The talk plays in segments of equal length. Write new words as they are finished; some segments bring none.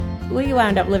we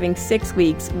wound up living 6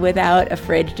 weeks without a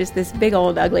fridge, just this big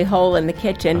old ugly hole in the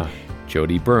kitchen.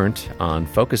 Jody Berndt on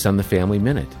Focus on the Family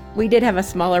Minute. We did have a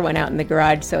smaller one out in the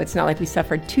garage, so it's not like we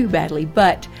suffered too badly.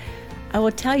 But I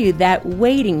will tell you that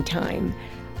waiting time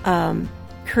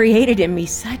created in me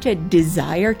such a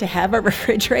desire to have a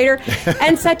refrigerator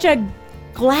and such a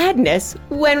gladness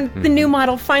when the new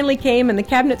model finally came and the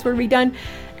cabinets were redone.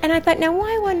 And I thought, now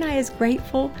why wasn't I as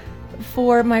grateful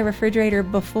for my refrigerator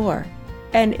before?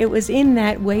 And it was in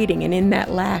that waiting and in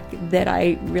that lack that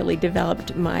I really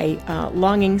developed my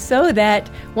longing, so that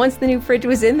once the new fridge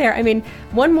was in there, I mean,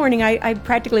 one morning I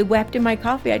practically wept in my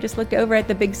coffee. I just looked over at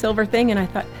the big silver thing and I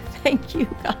thought, thank you,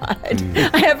 God.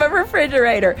 I have a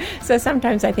refrigerator. So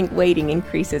sometimes I think waiting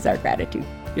increases our gratitude.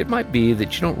 It might be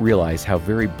that you don't realize how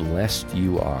very blessed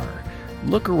you are.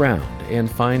 Look around and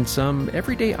find some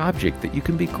everyday object that you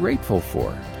can be grateful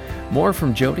for. More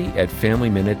from Jody at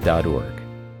FamilyMinute.org.